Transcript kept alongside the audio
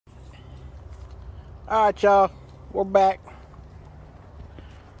Alright, y'all, we're back.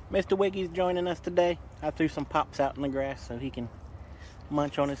 Mr. Wiggy's joining us today. I threw some pops out in the grass so he can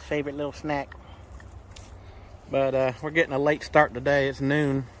munch on his favorite little snack. But we're getting a late start today. It's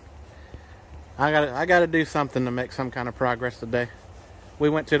noon. I gotta do something to make some kind of progress today. We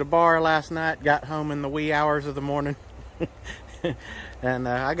went to the bar last night, got home in the wee hours of the morning. And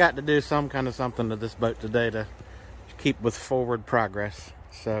I got to do some kind of something to this boat today to keep with forward progress.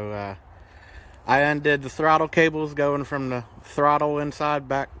 So I undid the throttle cables going from the throttle inside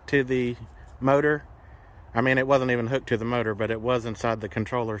back to the motor. I mean, it wasn't even hooked to the motor, but it was inside the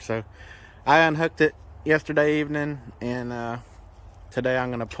controller. So I unhooked it yesterday evening, and today I'm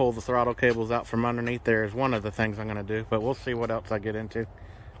going to pull the throttle cables out from underneath there is one of the things I'm going to do, but we'll see what else I get into.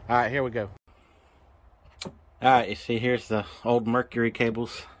 All right, here we go. All right, you see, here's the old Mercury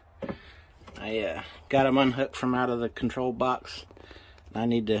cables. I got them unhooked from out of the control box. I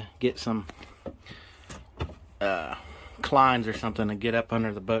need to get some clines or something to get up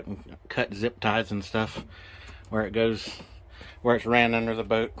under the boat and cut zip ties and stuff where it goes, where it's ran under the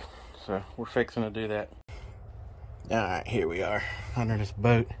boat. So we're fixing to do that. All right, here we are under this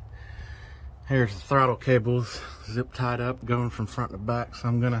boat. Here's the throttle cables zip tied up going from front to back. So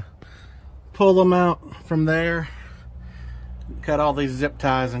I'm gonna pull them out from there, cut all these zip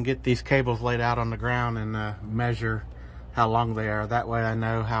ties and get these cables laid out on the ground and measure how long they are. That way I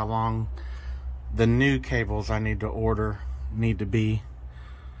know how long the new cables I need to order need to be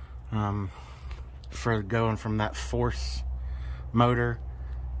for going from that force motor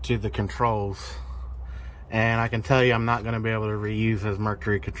to the controls. And I can tell you I'm not going to be able to reuse those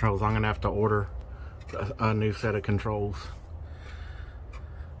Mercury controls. I'm going to have to order a new set of controls.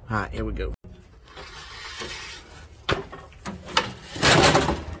 Alright, here we go.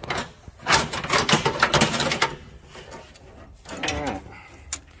 Alright.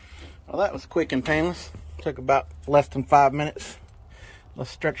 Well, that was quick and painless. Took about less than 5 minutes. Let's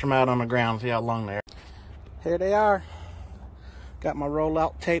stretch them out on the ground, see how long they are. Here they are. Got my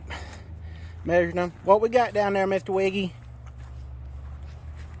rollout tape. Measured them. What we got down there, Mr. Wiggy?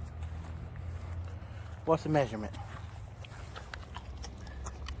 What's the measurement?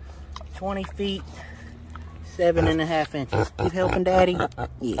 20 feet, 7.5 inches. You helping, Daddy?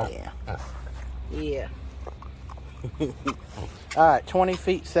 Yeah. Yeah. Alright, 20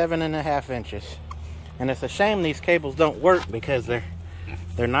 feet, 7.5 inches. And it's a shame these cables don't work because they're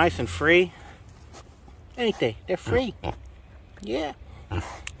nice and free. Ain't they? They're free. Yeah.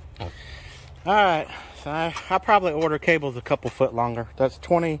 Alright, so I probably order cables a couple foot longer. That's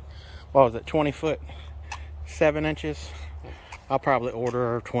 20, what was it, 20 foot, 7 inches. I'll probably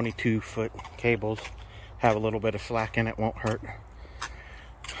order 22 foot cables. Have a little bit of slack in it, won't hurt.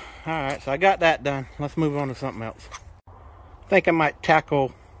 Alright, so I got that done. Let's move on to something else. I think I might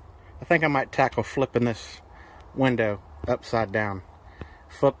tackle flipping this window upside down.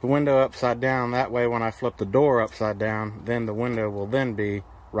 Flip the window upside down, that way when I flip the door upside down, then the window will then be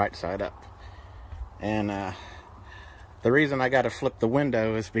right side up. And the reason I got to flip the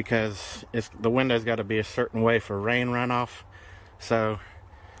window is because the window's got to be a certain way for rain runoff. So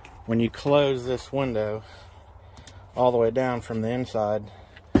when you close this window all the way down from the inside,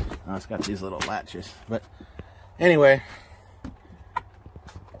 oh, it's got these little latches. But anyway,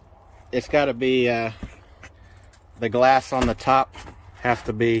 it's got to be the glass on the top has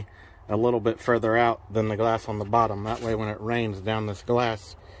to be a little bit further out than the glass on the bottom. That way when it rains down this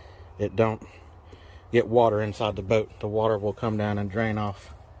glass, it don't get water inside the boat. The water will come down and drain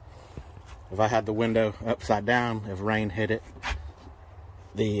off. If I had the window upside down, if rain hit it,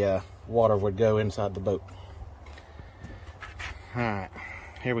 the water would go inside the boat. Alright,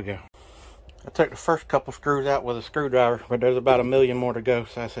 here we go. I took the first couple screws out with a screwdriver, but there's about 1 million more to go,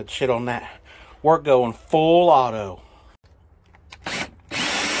 so I said shit on that. We're going full auto.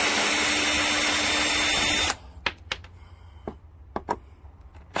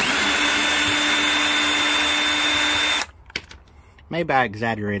 Maybe I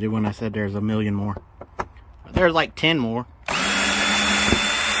exaggerated when I said there's 1 million more. But there's like 10 more.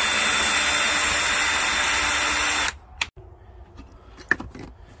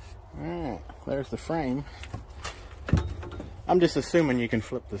 Alright, there's the frame. I'm just assuming you can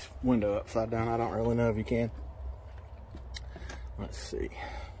flip this window upside down. I don't really know if you can. Let's see.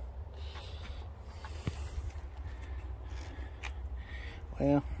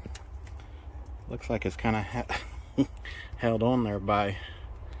 Well, looks like it's kind of held on there by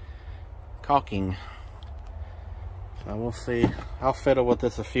caulking. So we'll see. I'll fiddle with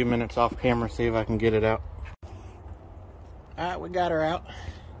this a few minutes off camera, see if I can get it out. Alright, we got her out.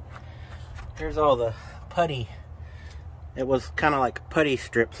 Here's all the putty. It was kind of like putty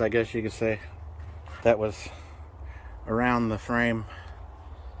strips, I guess you could say. that was around the frame,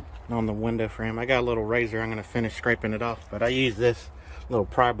 on the window frame. I got a little razor. I'm going to finish scraping it off, but I used this little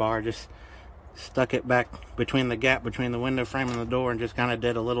pry bar, just stuck it back between the gap between the window frame and the door, and just kind of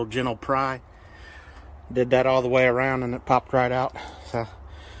did a little gentle pry. Did that all the way around, and it popped right out. So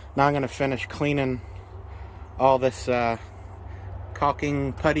now I'm going to finish cleaning all this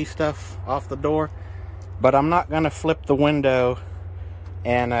caulking putty stuff off the door, but I'm not going to flip the window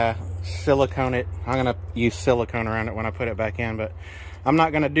and silicone it. I'm going to use silicone around it when I put it back in, but I'm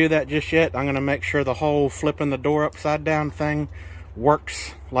not going to do that just yet. I'm going to make sure the whole flipping the door upside down thing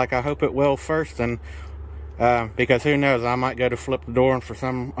works like I hope it will first, and because who knows, I might go to flip the door and for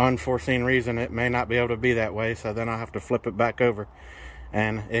some unforeseen reason it may not be able to be that way, so then I'll have to flip it back over.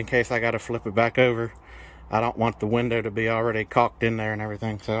 And in case I got to flip it back over, I don't want the window to be already caulked in there and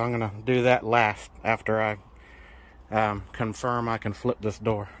everything, so I'm going to do that last after I confirm I can flip this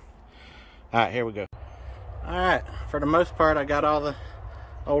door. Alright, here we go. Alright, for the most part I got all the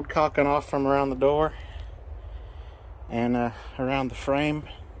old caulking off from around the door and around the frame.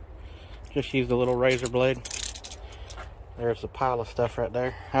 Just used a little razor blade. There's a pile of stuff right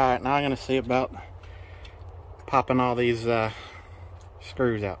there. Alright, now I'm going to see about popping all these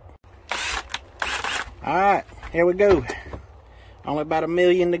screws out. Alright, here we go. Only about 1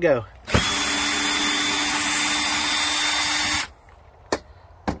 million to go.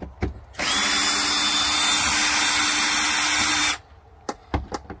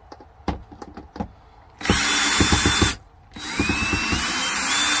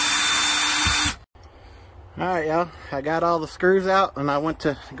 Alright, y'all, I got all the screws out, and I went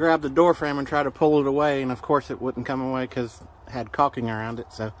to grab the door frame and try to pull it away, and of course it wouldn't come away because it had caulking around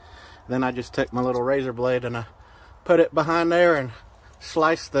it. So then I just took my little razor blade and I put it behind there and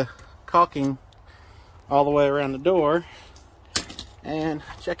sliced the caulking all the way around the door, and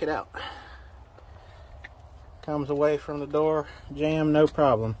check it out. Comes away from the door, jam, no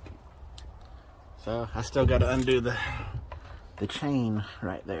problem. So I still got to undo the chain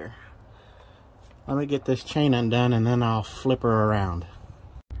right there. Let me get this chain undone and then I'll flip her around.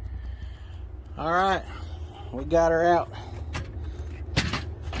 Alright, we got her out.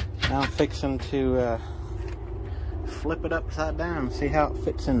 Now I'm fixing to flip it upside down and see how it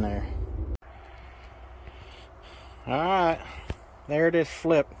fits in there. Alright, there it is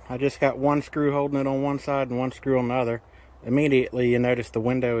flipped. I just got one screw holding it on one side and one screw on the other. Immediately you notice the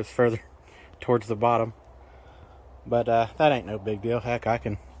window is further towards the bottom. But that ain't no big deal. Heck, I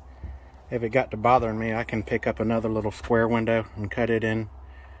can, if it got to bothering me, I can pick up another little square window and cut it in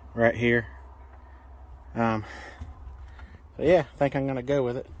right here. So yeah, I think I'm gonna go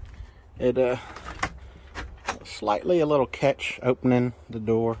with it. It slightly a little catch opening the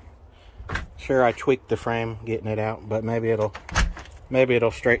door. Sure, I tweaked the frame getting it out, but maybe it'll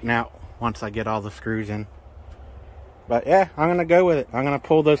straighten out once I get all the screws in. But yeah, I'm gonna go with it. I'm gonna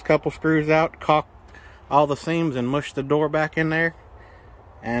pull those couple screws out, caulk all the seams, and mush the door back in there.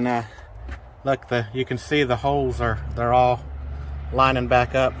 And look, you can see the holes they're all lining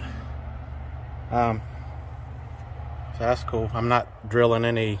back up. So that's cool. I'm not drilling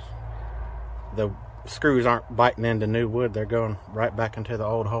any. The screws aren't biting into new wood. They're going right back into the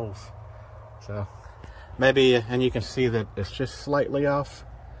old holes. So maybe, and you can see that it's just slightly off.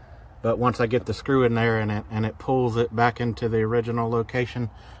 But once I get the screw in there and it pulls it back into the original location,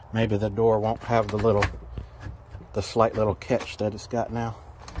 maybe the door won't have the slight little catch that it's got now.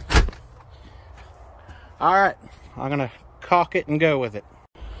 Alright, I'm gonna caulk it and go with it.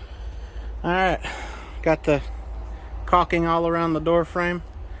 Alright, got the caulking all around the door frame.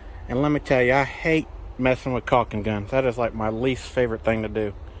 And let me tell you, I hate messing with caulking guns. That is like my least favorite thing to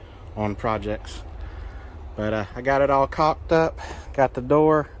do on projects. But I got it all caulked up, got the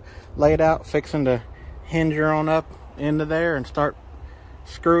door laid out, fixing to hinge her on up into there and start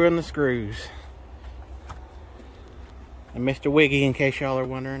screwing the screws. And Mr. Wiggy, in case y'all are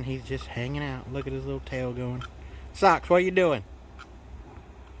wondering, he's just hanging out. Look at his little tail going. Socks, what are you doing?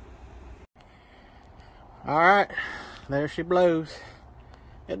 Alright, there she blows.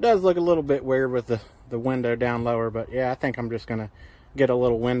 It does look a little bit weird with the window down lower, but yeah, I think I'm just gonna get a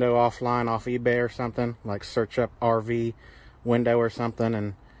little window offline off eBay or something, like search up RV window or something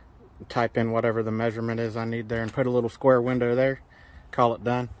and type in whatever the measurement is I need there and put a little square window there, call it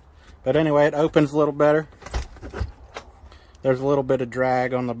done. But anyway, it opens a little better. There's a little bit of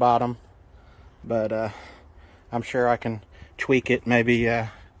drag on the bottom, but I'm sure I can tweak it. Maybe I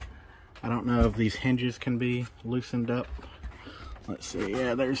don't know if these hinges can be loosened up. Let's see.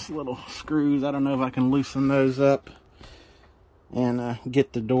 Yeah, there's little screws. I don't know if I can loosen those up and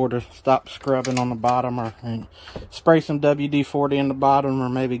get the door to stop scrubbing on the bottom, or spray some WD-40 in the bottom, or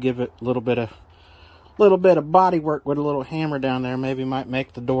maybe give it a little bit of little bit of body work with a little hammer down there maybe might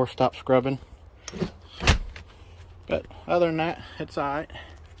make the door stop scrubbing. But other than that, it's alright.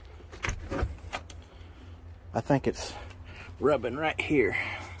 I think it's rubbing right here.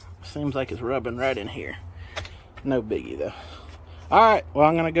 Seems like it's rubbing right in here. No biggie though. Alright, well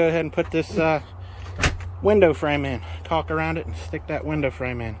I'm going to go ahead and put this window frame in. Caulk around it and stick that window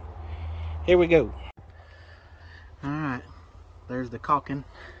frame in. Here we go. Alright, there's the caulking.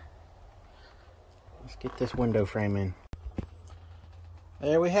 Let's get this window frame in.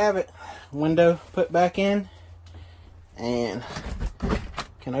 There we have it. Window put back in. And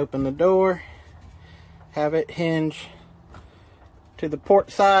can open the door. Have it hinge to the port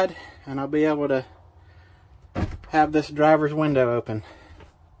side. And I'll be able to have this driver's window open.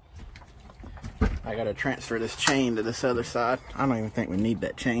 I gotta transfer this chain to this other side. I don't even think we need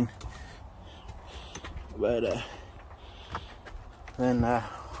that chain. But then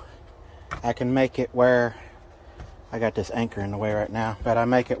I can make it where I got this anchor in the way right now, but I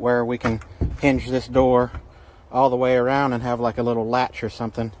make it where we can hinge this door all the way around and have like a little latch or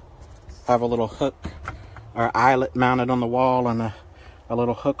something. Have a little hook or eyelet mounted on the wall and a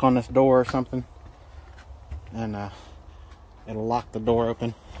little hook on this door or something. And it'll lock the door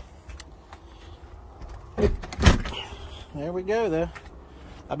open. There we go though.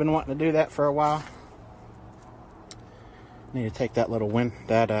 I've been wanting to do that for a while. Need to take that little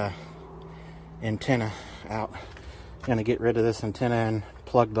antenna out. Gonna get rid of this antenna and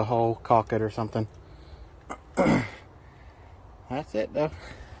plug the hole, caulk it or something. That's it though.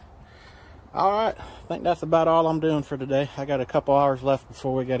 Alright, I think that's about all I'm doing for today. I got a couple hours left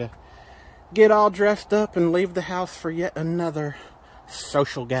before we gotta get all dressed up and leave the house for yet another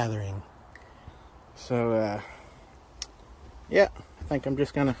social gathering. So yeah, I think I'm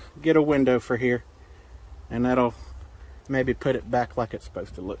just gonna get a window for here and that'll maybe put it back like it's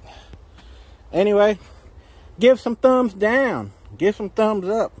supposed to look. Anyway, give some thumbs down, give some thumbs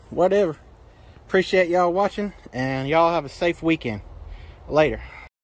up, whatever. Appreciate y'all watching, and y'all have a safe weekend. Later.